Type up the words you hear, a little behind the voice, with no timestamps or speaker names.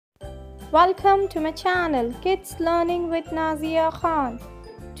Welcome to my channel Kids Learning with Nazia Khan.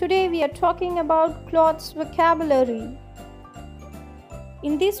 Today we are talking about clothes vocabulary.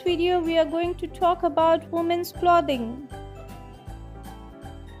 In this video we are going to talk about women's clothing.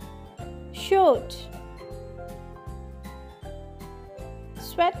 Shirt,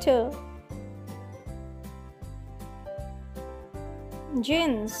 sweater,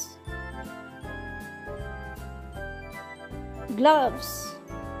 jeans, gloves,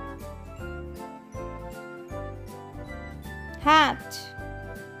 hat,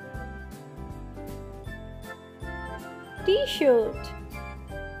 t-shirt,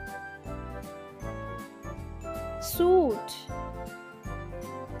 suit,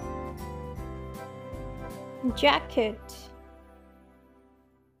 jacket,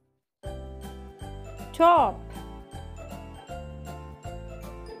 top,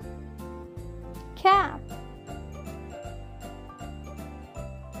 cap,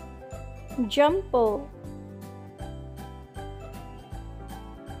 jumper,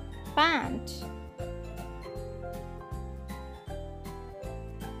 pant,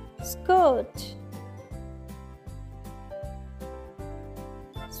 skirt,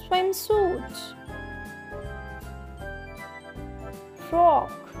 swimsuit,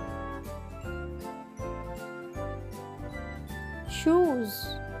 frock, shoes,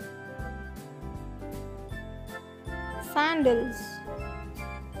 sandals,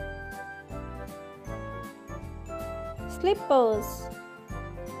 slippers,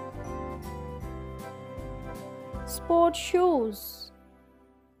 sport shoes,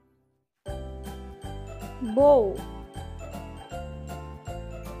 bow,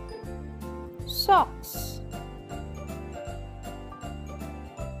 socks,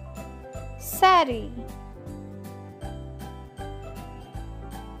 sari,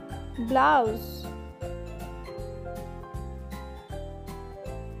 blouse,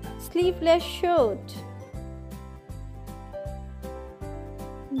 sleeveless shirt,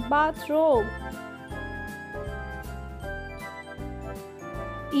 bathrobe,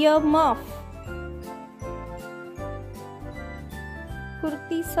 earmuff,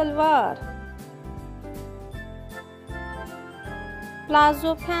 kurti salwar,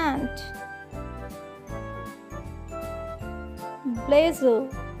 palazzo pant, blazer,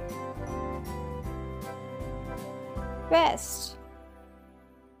 vest,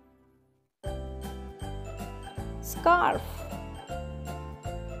 scarf,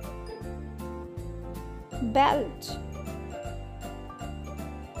 belt,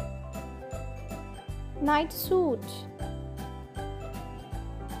 night suit,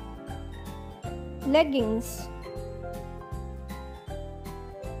 leggings,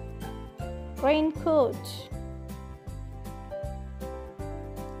 raincoat,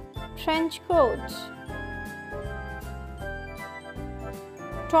 trench coat,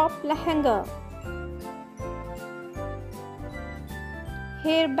 top lehenga,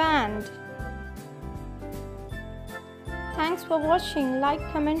 hairband. Thanks for watching. Like,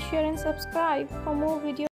 comment, share and subscribe for more videos.